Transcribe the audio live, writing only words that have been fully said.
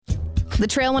The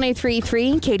Trail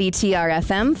 103.3,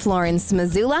 KDTR-FM, Florence,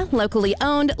 Missoula, locally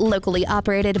owned, locally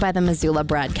operated by the Missoula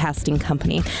Broadcasting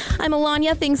Company. I'm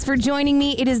Alanya. Thanks for joining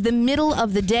me. It is the middle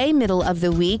of the day, middle of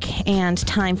the week, and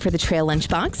time for the Trail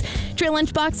Lunchbox. Trail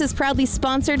Lunchbox is proudly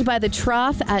sponsored by The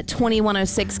Trough at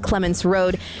 2106 Clements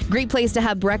Road. Great place to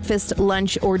have breakfast,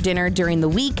 lunch, or dinner during the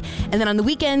week. And then on the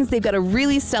weekends, they've got a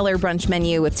really stellar brunch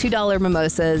menu with $2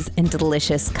 mimosas and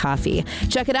delicious coffee.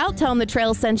 Check it out. Tell them the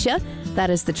Trail sent you.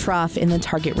 That is The Trough in the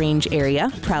Target Range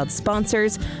area, proud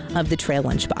sponsors of the Trail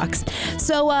Lunchbox.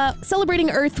 So, celebrating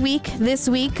Earth Week this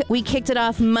week, we kicked it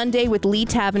off Monday with Lee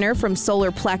Tavener from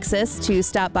Solar Plexus to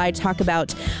stop by, talk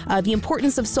about the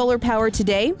importance of solar power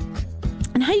today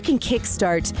and how you can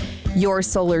kickstart your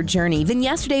solar journey. Then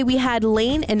yesterday we had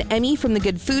Lane and Emmy from the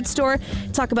Good Food Store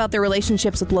talk about their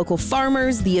relationships with local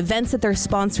farmers, the events that they're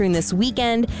sponsoring this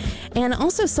weekend, and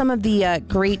also some of the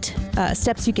great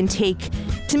steps you can take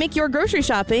to make your grocery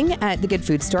shopping at the Good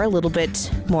Food Store a little bit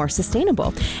more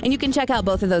sustainable. And you can check out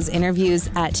both of those interviews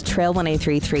at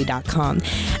trail1033.com.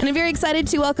 And I'm very excited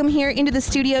to welcome here into the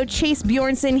studio Chase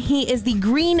Bjornson. He is the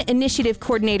Green Initiative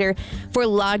Coordinator for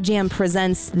Logjam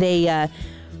Presents. They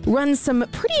run some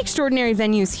pretty extraordinary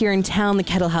venues here in town, the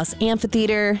Kettle House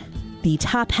Amphitheater, the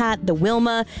Top Hat, the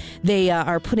Wilma. They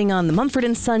are putting on the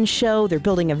Mumford & Sons show. They're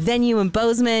building a venue in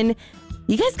Bozeman.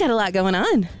 You guys got a lot going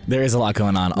on. There is a lot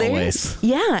going on, always.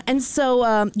 Yeah, and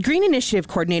so Green Initiative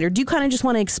Coordinator, do you kind of just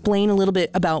want to explain a little bit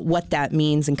about what that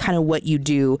means and kind of what you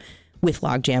do with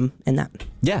Logjam and that?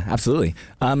 Yeah, absolutely.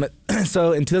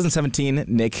 So in 2017,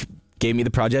 Nick gave me the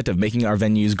project of making our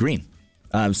venues green.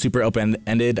 Super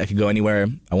open-ended. I could go anywhere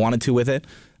I wanted to with it.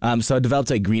 So I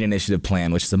developed a Green Initiative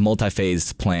plan, which is a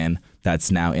multi-phased plan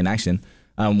that's now in action.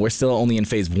 We're still only in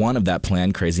phase one of that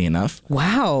plan, crazy enough.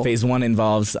 Wow. Phase one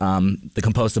involves the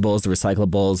compostables, the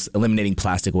recyclables, eliminating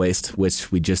plastic waste,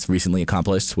 which we just recently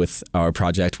accomplished with our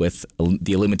project with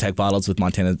the Illumitech bottles with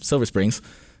Montana Silver Springs.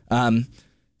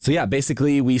 So yeah,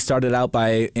 basically we started out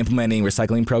by implementing a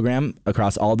recycling program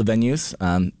across all the venues,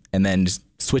 and then just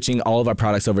switching all of our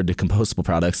products over to compostable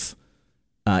products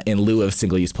in lieu of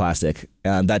single-use plastic.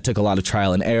 That took a lot of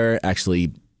trial and error,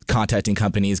 actually contacting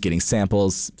companies, getting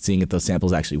samples, seeing if those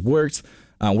samples actually worked.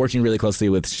 Working really closely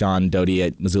with Sean Doty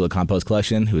at Missoula Compost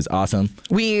Collection, who is awesome.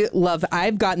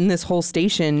 I've gotten this whole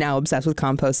station now obsessed with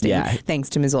composting, thanks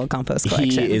to Missoula Compost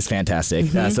Collection. He is fantastic.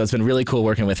 So it's been really cool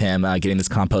working with him, getting this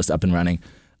compost up and running.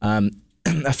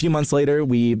 A few months later,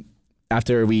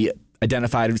 after we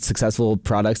identified successful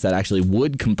products that actually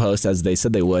would compost as they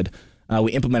said they would,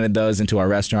 we implemented those into our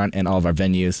restaurant and all of our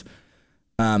venues.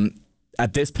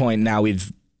 At this point now,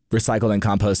 we've recycled and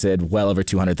composted well over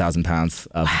 200,000 pounds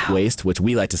of waste, which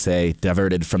we like to say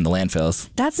diverted from the landfills.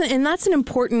 That's an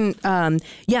important,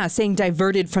 saying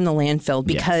diverted from the landfill,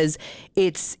 because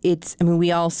it's. I mean,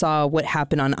 we all saw what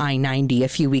happened on I-90 a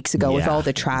few weeks ago with all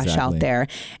the trash out there,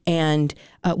 and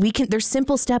there's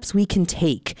simple steps we can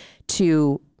take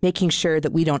to making sure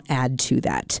that we don't add to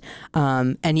that.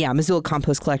 Missoula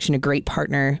Compost Collection, a great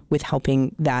partner with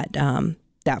helping that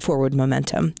forward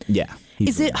momentum. Yeah.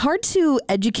 Is it hard to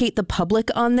educate the public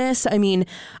on this? I mean,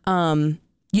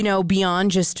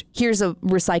 beyond just here's a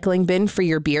recycling bin for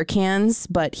your beer cans,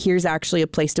 but here's actually a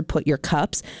place to put your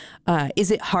cups.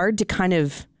 Is it hard to kind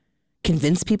of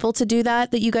convince people to do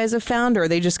that you guys have found, or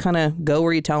they just kind of go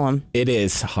where you tell them? It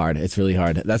is hard. It's really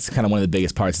hard. That's kind of one of the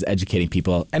biggest parts, is educating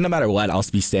people. And no matter what, I'll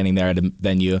be standing there at a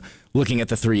venue looking at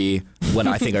the three, what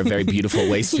I think are very beautiful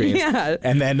waste streams,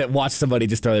 and then watch somebody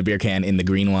just throw their beer can in the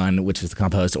green one, which is the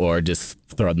compost, or just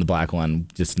throw it in the black one,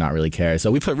 just not really care. So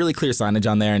we put really clear signage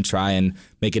on there and try and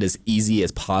make it as easy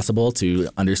as possible to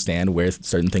understand where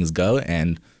certain things go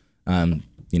and,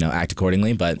 act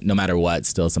accordingly. But no matter what,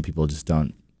 still some people just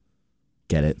don't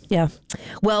get it. Yeah.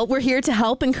 Well, we're here to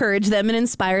help encourage them and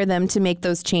inspire them to make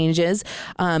those changes.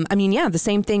 The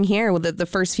same thing here. With the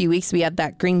first few weeks, we had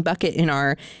that green bucket in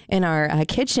our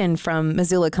kitchen from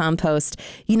Missoula Compost.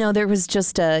 There was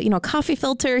just a coffee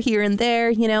filter here and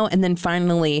there, and then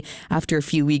finally, after a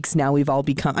few weeks, now we've all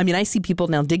become. I mean, I see people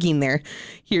now digging there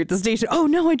here at the station. Oh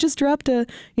no, I just dropped a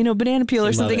banana peel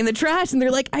or something in the trash, and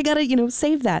they're like, I gotta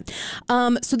save that.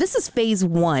 So this is phase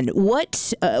one.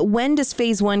 When does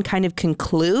phase one kind of conclude,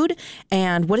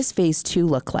 and what does phase two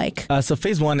look like? So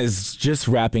phase one is just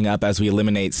wrapping up as we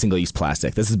eliminate single-use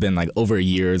plastic. This has been like over a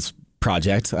year's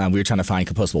project. We were trying to find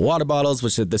compostable water bottles,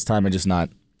 which at this time are just not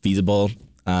feasible.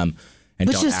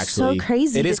 Which is so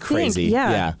crazy. It is crazy.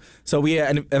 Yeah. So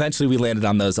eventually we landed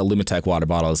on those Illumitech water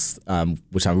bottles,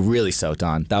 which I'm really stoked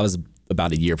on. That was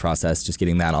about a year process, just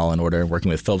getting that all in order, working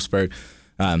with Phillipsburg,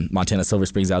 Montana Silver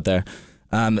Springs out there.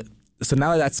 so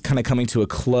now that's kind of coming to a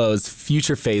close.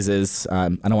 Future phases, I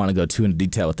don't want to go too into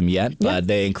detail with them yet, but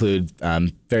they include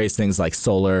various things like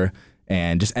solar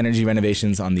and just energy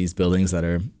renovations on these buildings that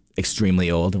are extremely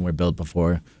old and were built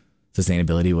before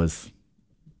sustainability was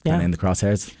kind of in the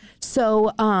crosshairs.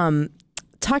 So,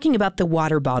 talking about the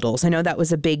water bottles, I know that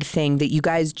was a big thing that you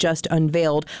guys just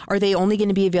unveiled. Are they only going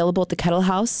to be available at the Kettle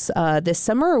House this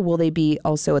summer, or will they be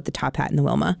also at the Top Hat in the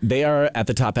Wilma? They are at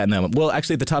the Top Hat in the Wilma. Well,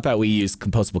 actually, at the Top Hat, we use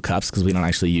compostable cups because we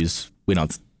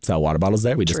don't sell water bottles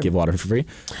there. We just give water for free.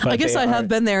 But I guess I have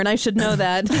been there, and I should know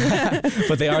that.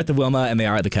 But they are at the Wilma, and they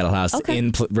are at the Kettle House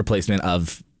in replacement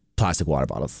of plastic water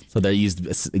bottles. So they're used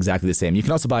exactly the same. You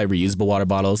can also buy reusable water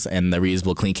bottles and the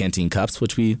reusable Clean Canteen cups,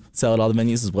 which we sell at all the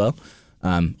venues as well.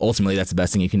 Ultimately, that's the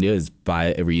best thing you can do is buy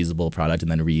a reusable product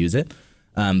and then reuse it.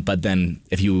 But then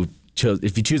if you choose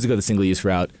to go the single-use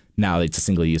route, now it's a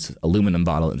single-use aluminum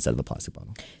bottle instead of a plastic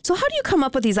bottle. So how do you come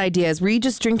up with these ideas? Were you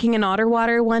just drinking an otter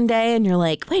water one day and you're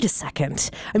like, wait a second?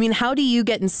 I mean, how do you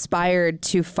get inspired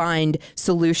to find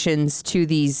solutions to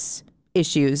these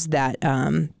issues that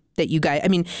you guys, I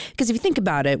mean, because if you think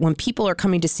about it, when people are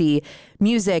coming to see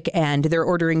music and they're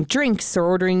ordering drinks or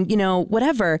ordering,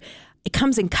 whatever, it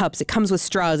comes in cups, it comes with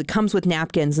straws, it comes with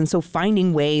napkins. And so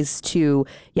finding ways to,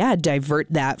 divert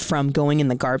that from going in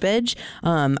the garbage.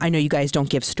 I know you guys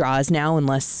don't give straws now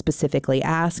unless specifically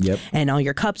asked, and all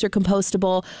your cups are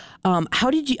compostable. How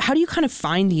do you kind of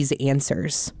find these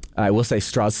answers? I will say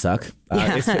straws suck.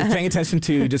 It's paying attention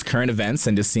to just current events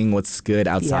and just seeing what's good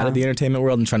outside of the entertainment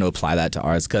world and trying to apply that to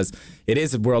ours. Because it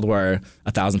is a world where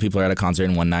 1,000 people are at a concert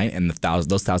in one night, and those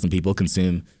 1,000 people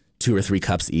consume 2 or 3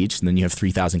 cups each, and then you have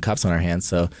 3,000 cups on our hands.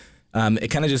 So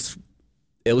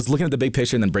it was looking at the big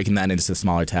picture and then breaking that into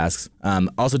smaller tasks.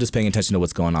 Also just paying attention to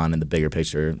what's going on in the bigger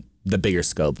picture, the bigger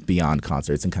scope beyond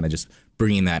concerts, and kind of just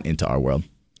bringing that into our world.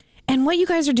 And what you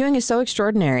guys are doing is so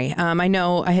extraordinary. I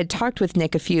know I had talked with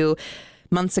Nick a few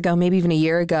months ago, maybe even a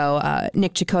year ago,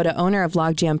 Nick Chakota, owner of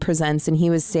Logjam Presents, and he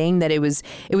was saying that it was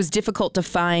difficult to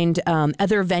find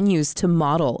other venues to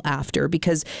model after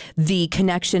because the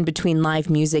connection between live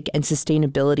music and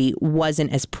sustainability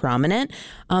wasn't as prominent.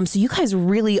 So you guys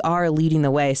really are leading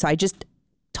the way. So I just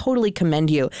totally commend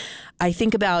you. I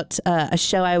think about a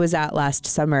show I was at last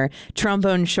summer,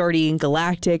 Trombone Shorty and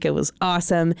Galactic. It was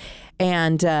awesome.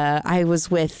 And I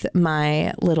was with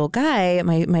my little guy,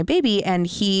 my baby, and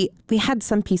we had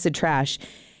some piece of trash.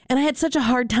 And I had such a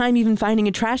hard time even finding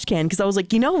a trash can because I was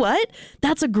like, you know what?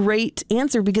 That's a great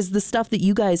answer because the stuff that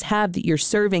you guys have that you're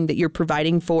serving, that you're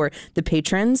providing for the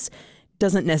patrons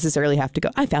doesn't necessarily have to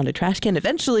go, I found a trash can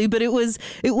eventually, but it was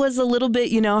a little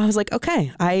bit, I was like,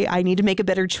 okay, I need to make a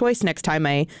better choice next time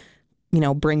I,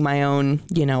 bring my own,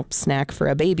 snack for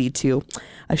a baby to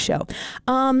a show.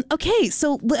 Okay,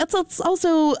 so let's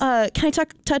also, can I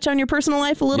touch on your personal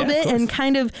life a little bit? And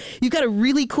kind of, you've got a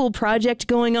really cool project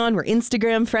going on. We're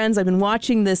Instagram friends. I've been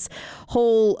watching this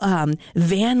whole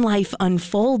van life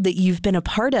unfold that you've been a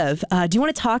part of. Do you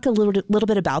want to talk a little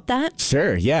bit about that?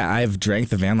 Sure, yeah. I've drank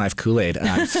the van life Kool-Aid.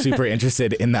 I'm super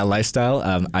interested in that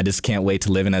lifestyle. I just can't wait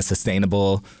to live in a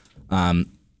sustainable,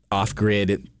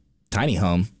 off-grid tiny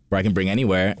home where I can bring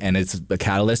anywhere, and it's a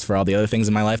catalyst for all the other things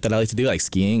in my life that I like to do, like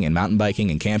skiing and mountain biking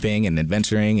and camping and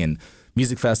adventuring and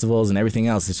music festivals and everything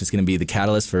else. It's just going to be the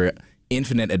catalyst for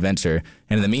infinite adventure.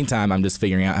 And in the meantime, I'm just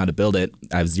figuring out how to build it.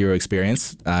 I have zero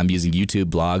experience. I'm using YouTube,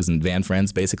 blogs, and van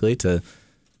friends basically to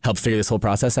help figure this whole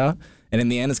process out. And in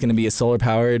the end, it's going to be a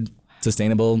solar-powered,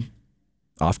 sustainable,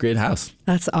 off-grid house.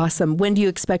 That's awesome. When do you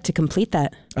expect to complete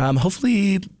that?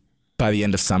 Hopefully by the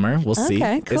end of summer. We'll see.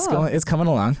 Okay, cool. It's coming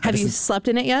along. Have you slept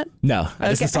in it yet? No. I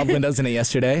just installed windows in it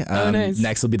yesterday. Nice.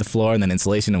 Next will be the floor, and then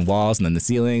insulation and walls, and then the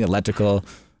ceiling, electrical.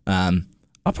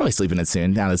 I'll probably sleep in it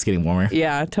soon now that it's getting warmer.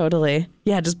 Yeah, totally.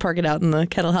 Yeah, just park it out in the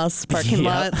Kettle House parking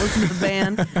lot, listen to the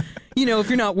band. If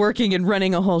you're not working and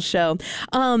running a whole show.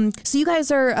 So you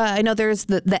guys are, I know there's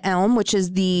the Elm, which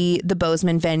is the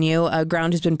Bozeman venue.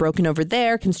 Ground has been broken over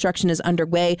there. Construction is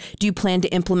underway. Do you plan to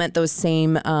implement those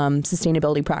same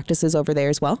sustainability practices over there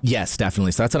as well? Yes,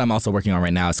 definitely. So that's what I'm also working on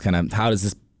right now. It's kind of how does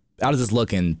this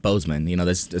look in Bozeman?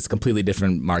 It's a completely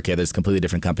different market. There's completely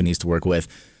different companies to work with.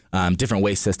 Different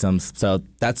waste systems. So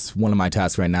that's one of my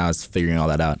tasks right now is figuring all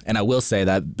that out. And I will say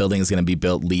that building is going to be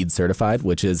built LEED certified,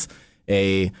 which is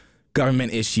a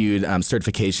government issued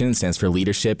certification. It stands for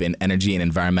Leadership in Energy and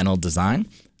Environmental Design.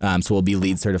 So we'll be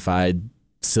LEED certified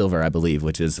silver, I believe,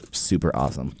 which is super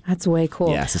awesome. That's way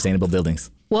cool. Yeah, sustainable buildings.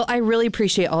 Well, I really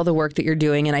appreciate all the work that you're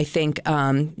doing. And I think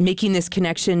making this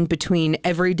connection between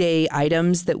everyday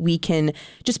items that we can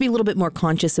just be a little bit more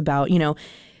conscious about,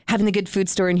 having the Good Food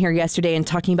Store in here yesterday and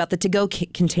talking about the to-go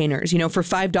containers. For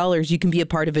 $5, you can be a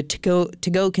part of a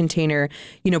to-go container,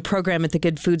 program at the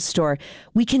Good Food Store.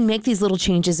 We can make these little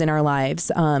changes in our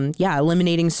lives.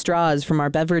 Eliminating straws from our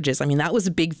beverages. I mean, that was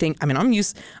a big thing. I mean,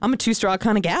 I'm a two-straw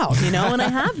kind of gal, and I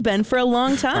have been for a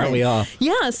long time. Aren't we all?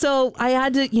 Yeah. So I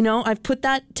had to, I've put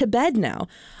that to bed now.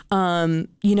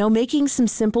 Making some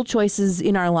simple choices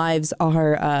in our lives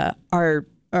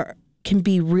can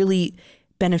be really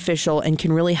beneficial and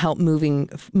can really help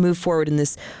move forward in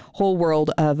this whole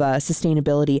world of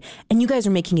sustainability. And you guys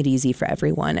are making it easy for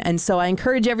everyone. And so I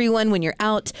encourage everyone, when you're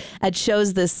out at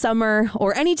shows this summer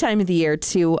or any time of the year,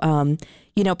 to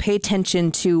pay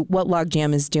attention to what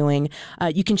Logjam is doing.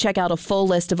 You can check out a full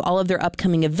list of all of their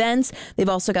upcoming events. They've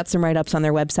also got some write-ups on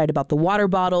their website about the water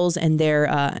bottles and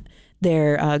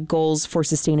their goals for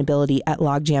sustainability at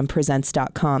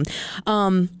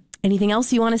logjampresents.com. Anything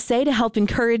else you want to say to help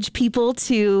encourage people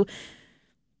to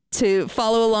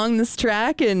follow along this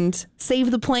track and save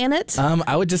the planet?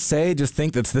 I would just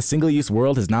think that the single-use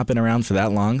world has not been around for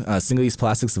that long. Single-use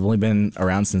plastics have only been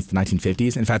around since the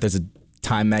 1950s. In fact, there's a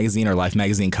Time magazine or Life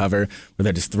magazine cover where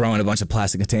they're just throwing a bunch of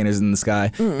plastic containers in the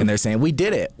sky and they're saying, we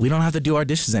did it. We don't have to do our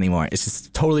dishes anymore. It's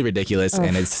just totally ridiculous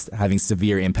and it's having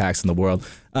severe impacts on the world.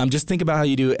 Just think about how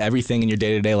you do everything in your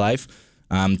day-to-day life.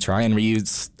 Try and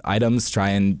reuse items. Try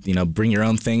and, bring your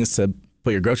own things to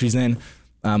put your groceries in.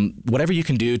 Whatever you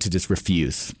can do to just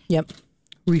refuse. Yep.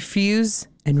 Refuse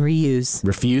and reuse.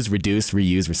 Refuse, reduce,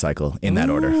 reuse, recycle in that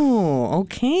order. Oh,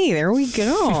 okay. There we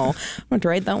go. I'm going to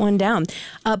write that one down.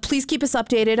 Please keep us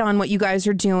updated on what you guys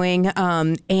are doing.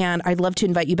 And I'd love to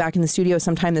invite you back in the studio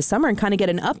sometime this summer and kind of get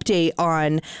an update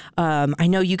on, I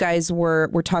know you guys were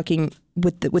talking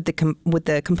with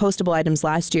the compostable items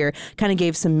last year, kind of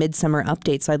gave some midsummer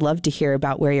updates. So I'd love to hear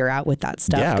about where you're at with that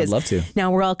stuff. Yeah, I'd love to.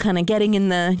 Now we're all kind of getting in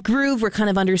the groove. We're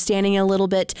kind of understanding a little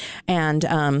bit. And,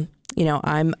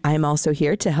 I'm also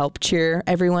here to help cheer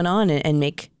everyone on and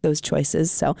make those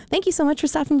choices. So thank you so much for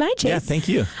stopping by, Chase. Yeah, thank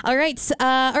you. All right.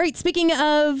 Speaking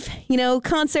of,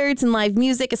 concerts and live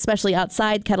music, especially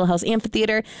outside Kettle House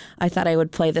Amphitheater, I thought I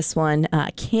would play this one.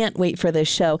 Can't wait for this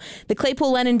show. The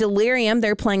Claypool Lennon Delirium,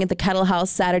 they're playing at the Kettle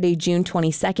House Saturday, June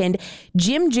 22nd.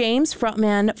 Jim James,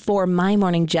 frontman for My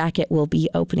Morning Jacket, will be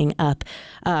opening up.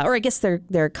 Or I guess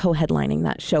they're co-headlining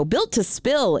that show. Built to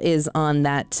Spill is on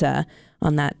that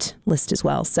list as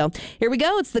well. So here we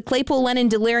go. It's the Claypool Lennon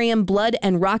Delirium Blood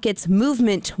and Rockets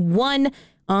Movement 1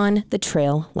 on the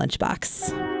Trail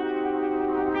Lunchbox.